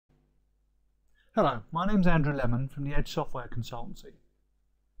Hello, my name's Andrew Lemon from the Edge Software Consultancy.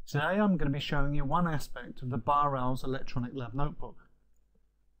 Today I'm going to be showing you one aspect of the BioRails Electronic Lab Notebook.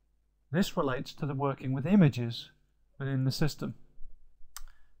 This relates to the working with images within the system.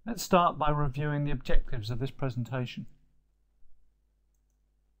 Let's start by reviewing the objectives of this presentation.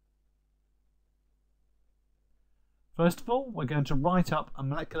 First of all, we're going to write up a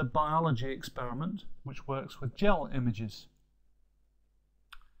molecular biology experiment which works with gel images.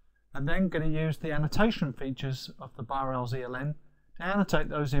 I'm then going to use the annotation features of the BioRails ELN to annotate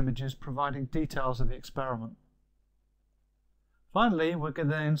those images, providing details of the experiment. Finally, we're going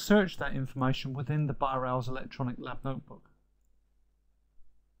to then search that information within the BioRails Electronic Lab Notebook.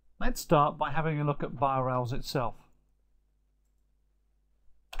 Let's start by having a look at BioRails itself.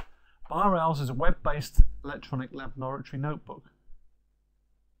 BioRails is a web-based electronic laboratory notebook.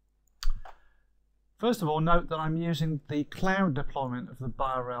 First of all, note that I'm using the cloud deployment of the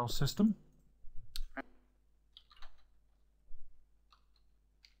BioRails system.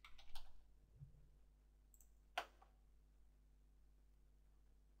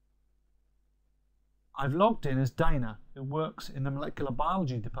 I've logged in as Dana, who works in the molecular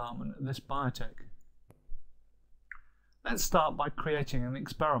biology department at this biotech. Let's start by creating an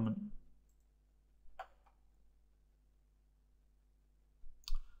experiment.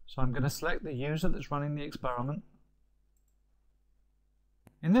 So I'm going to select the user that's running the experiment.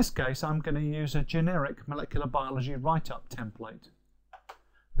 In this case, I'm going to use a generic molecular biology write-up template.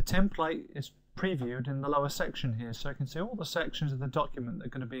 The template is previewed in the lower section here, so you can see all the sections of the document that are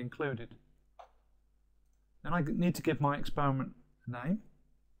going to be included. Then I need to give my experiment a name.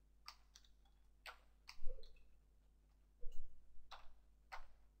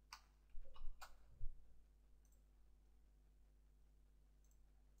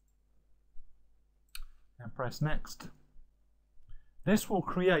 And press Next. This will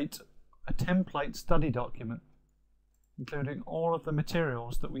create a template study document, including all of the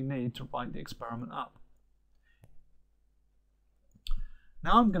materials that we need to write the experiment up.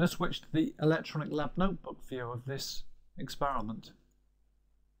 Now I'm going to switch to the Electronic Lab Notebook view of this experiment.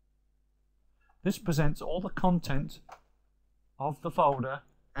 This presents all the content of the folder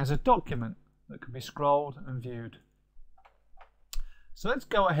as a document that can be scrolled and viewed. So let's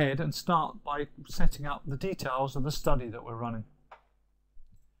go ahead and start by setting up the details of the study that we're running.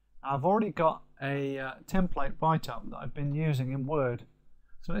 I've already got a template write-up that I've been using in Word,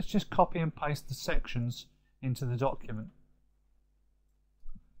 so let's just copy and paste the sections into the document.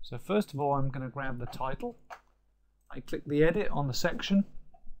 So first of all, I'm going to grab the title. I click the edit on the section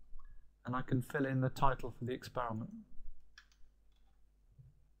and I can fill in the title for the experiment.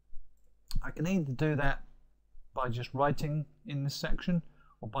 I can either do that by just writing in this section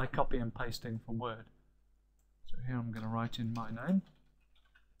or by copy and pasting from Word. So here I'm going to write in my name,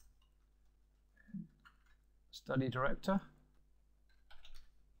 study director,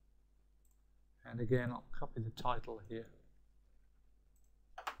 and again I'll copy the title here.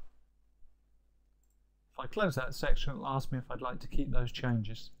 If I close that section, it'll ask me if I'd like to keep those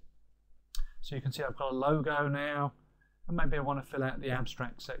changes. So you can see I've got a logo now, and maybe I want to fill out the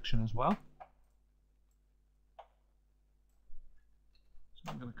abstract section as well.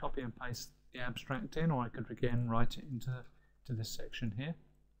 So I'm going to copy and paste the abstract in, or I could again write it into this section here.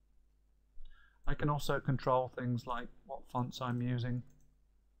 I can also control things like what fonts I'm using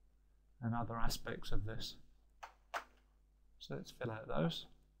and other aspects of this. So let's fill out those.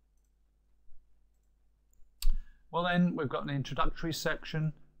 Well then, we've got an introductory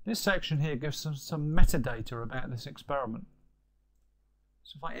section. This section here gives us some metadata about this experiment.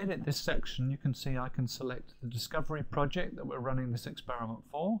 So if I edit this section, you can see I can select the discovery project that we're running this experiment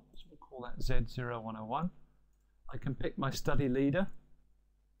for. So we'll call that Z0101. I can pick my study leader.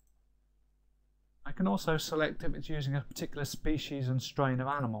 I can also select if it's using a particular species and strain of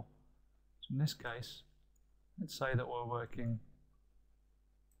animal. So in this case, let's say that we're working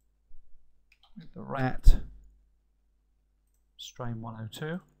with the rat strain 102,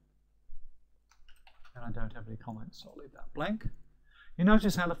 and I don't have any comments, so I'll leave that blank. You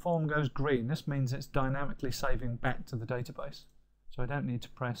notice how the form goes green. This means it's dynamically saving back to the database, so I don't need to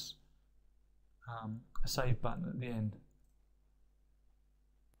press a save button at the end.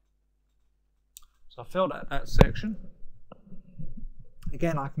 So I filled out that section.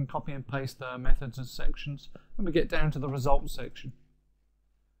 Again, I can copy and paste the methods and sections when we get down to the results section.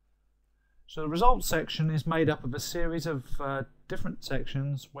 So the results section is made up of a series of different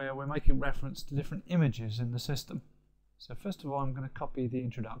sections where we're making reference to different images in the system. So first of all, I'm going to copy the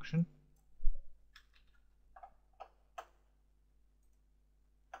introduction.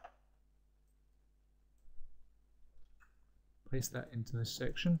 Paste that into this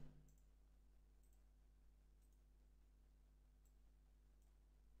section.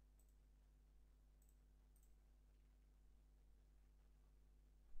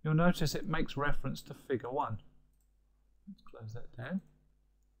 you'll notice it makes reference to figure 1. Let's close that down.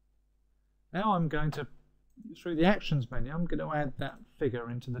 Now I'm going to, through the actions menu, I'm going to add that figure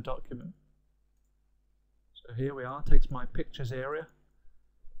into the document. So here we are, it takes my pictures area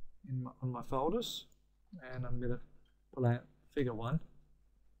on my folders, and I'm going to pull out figure 1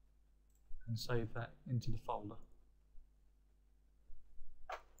 and save that into the folder.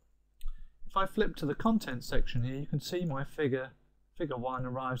 If I flip to the content section here, you can see my figure 1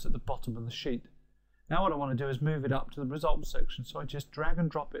 arrives at the bottom of the sheet. Now what I want to do is move it up to the results section, so I just drag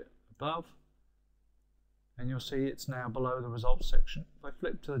and drop it above, and you'll see it's now below the results section. If I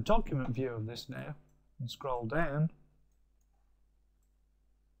flip to the document view of this now and scroll down,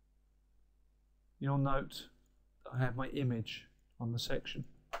 you'll note that I have my image on the section.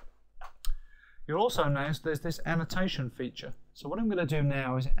 You'll also notice there's this annotation feature. So what I'm going to do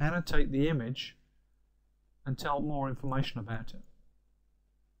now is annotate the image and tell more information about it.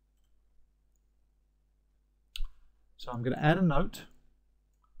 So I'm going to add a note.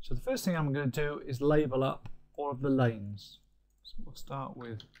 So the first thing I'm going to do is label up all of the lanes. So we'll start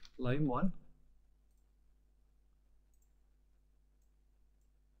with lane 1.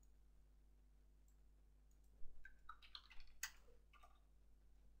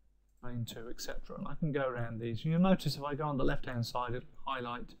 Lane 2, etc. And I can go around these. You'll notice if I go on the left hand side, it'll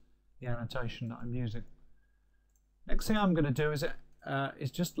highlight the annotation that I'm using. Next thing I'm going to do is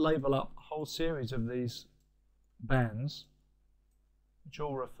just label up a whole series of these bands, which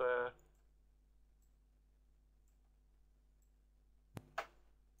all refer,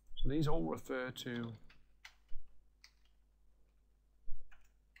 so these all refer to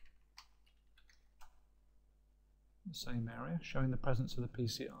the same area, showing the presence of the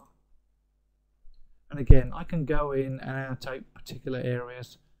PCR. And again, I can go in and annotate particular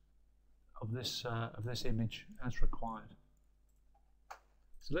areas of this image as required.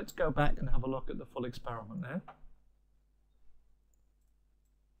 So let's go back and have a look at the full experiment now.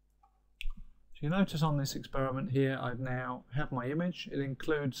 So you notice on this experiment here, I now have my image. It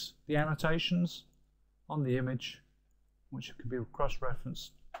includes the annotations on the image, which can be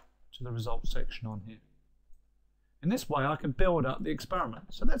cross-referenced to the results section on here. In this way, I can build up the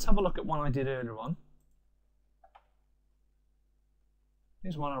experiment. So let's have a look at one I did earlier on.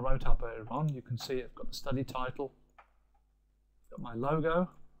 Here's one I wrote up earlier on. You can see I've got the study title, I've got my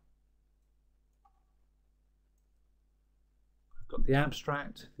logo, I've got the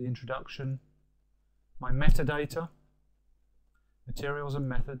abstract, the introduction, my metadata, materials and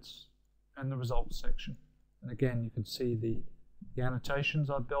methods, and the results section. And again, you can see the annotations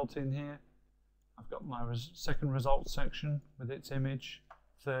I've built in here. I've got my second results section with its image,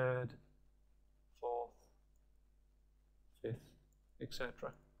 third, fourth, fifth,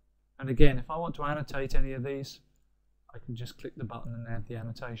 etc. And again, if I want to annotate any of these, I can just click the button and add the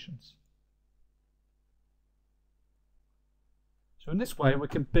annotations. So in this way, we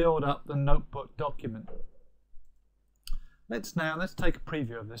can build up the notebook document. Let's take a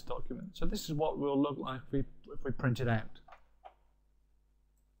preview of this document. So this is what it will look like if we print it out.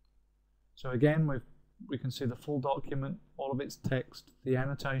 So again, we can see the full document, all of its text, the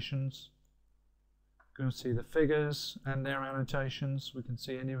annotations. We can see the figures and their annotations. We can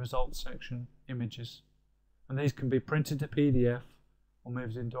see any results section images. And these can be printed to PDF or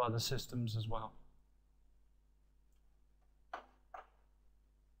moved into other systems as well.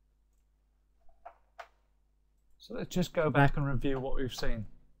 So let's just go back and review what we've seen.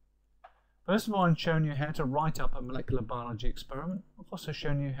 First of all, I've shown you how to write up a molecular biology experiment. I've also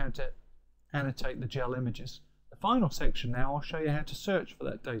shown you how to annotate the gel images. The final section now, I'll show you how to search for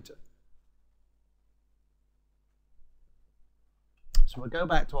that data. So we'll go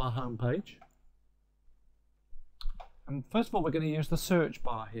back to our home page. And first of all, we're going to use the search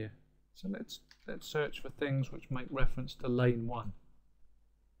bar here. So let's search for things which make reference to lane 1.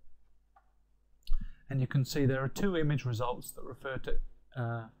 And you can see there are 2 image results that refer to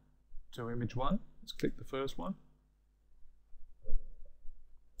image 1. Let's click the first one.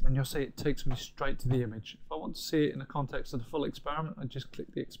 And you'll see it takes me straight to the image. If I want to see it in the context of the full experiment, I just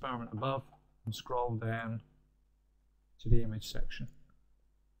click the experiment above and scroll down to the image section.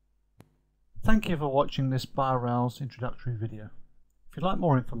 Thank you for watching this BioRails introductory video. If you'd like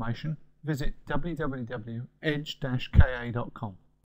more information, visit www.edge-ka.com.